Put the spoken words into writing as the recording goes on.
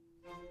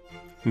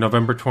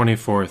November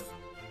 24th,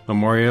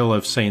 Memorial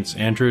of Saints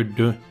Andrew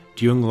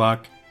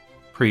Dung-Lac,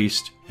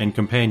 Priest, and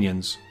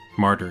Companions,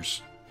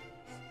 Martyrs.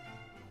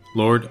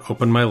 Lord,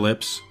 open my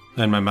lips,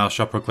 and my mouth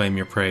shall proclaim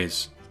your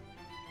praise.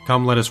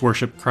 Come, let us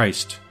worship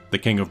Christ, the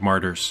King of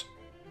Martyrs.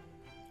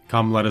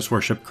 Come, let us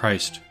worship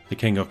Christ, the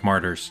King of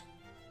Martyrs.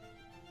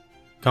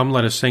 Come,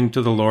 let us sing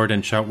to the Lord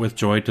and shout with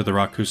joy to the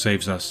Rock who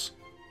saves us.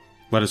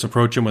 Let us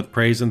approach him with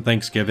praise and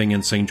thanksgiving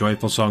and sing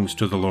joyful songs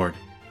to the Lord.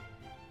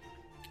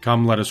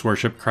 Come, let us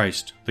worship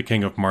Christ, the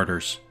King of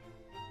Martyrs.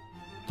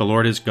 The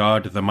Lord is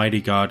God, the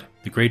mighty God,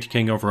 the great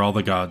King over all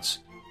the gods.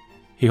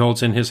 He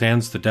holds in his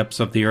hands the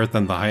depths of the earth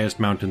and the highest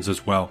mountains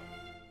as well.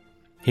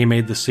 He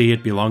made the sea,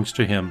 it belongs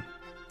to him,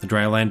 the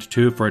dry land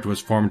too, for it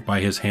was formed by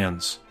his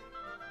hands.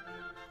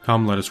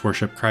 Come, let us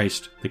worship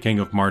Christ, the King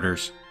of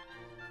Martyrs.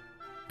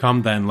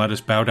 Come then, let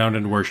us bow down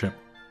and worship,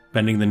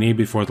 bending the knee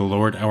before the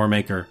Lord our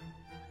Maker,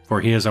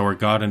 for he is our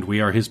God and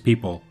we are his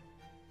people,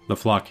 the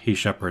flock he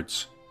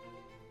shepherds.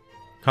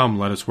 Come,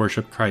 let us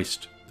worship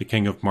Christ, the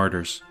King of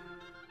Martyrs.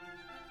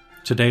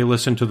 Today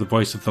listen to the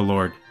voice of the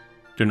Lord.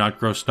 Do not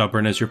grow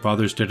stubborn as your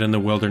fathers did in the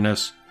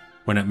wilderness,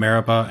 when at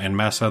Meribah and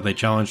Massah they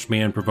challenged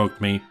me and provoked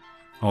me,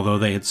 although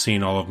they had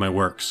seen all of my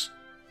works.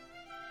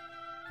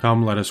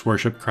 Come, let us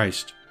worship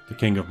Christ, the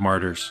King of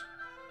Martyrs.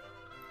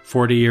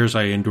 40 years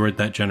I endured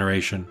that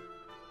generation.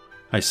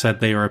 I said,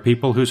 they are a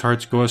people whose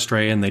hearts go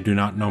astray and they do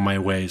not know my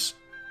ways.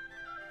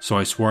 So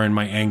I swore in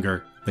my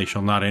anger, they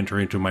shall not enter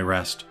into my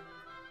rest.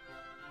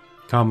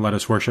 Come, let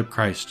us worship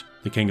Christ,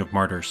 the King of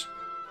Martyrs.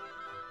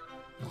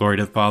 Glory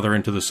to the Father,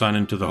 and to the Son,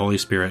 and to the Holy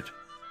Spirit,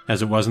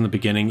 as it was in the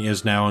beginning,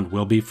 is now, and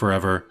will be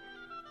forever.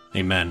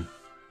 Amen.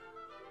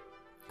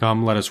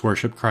 Come, let us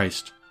worship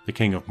Christ, the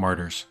King of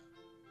Martyrs.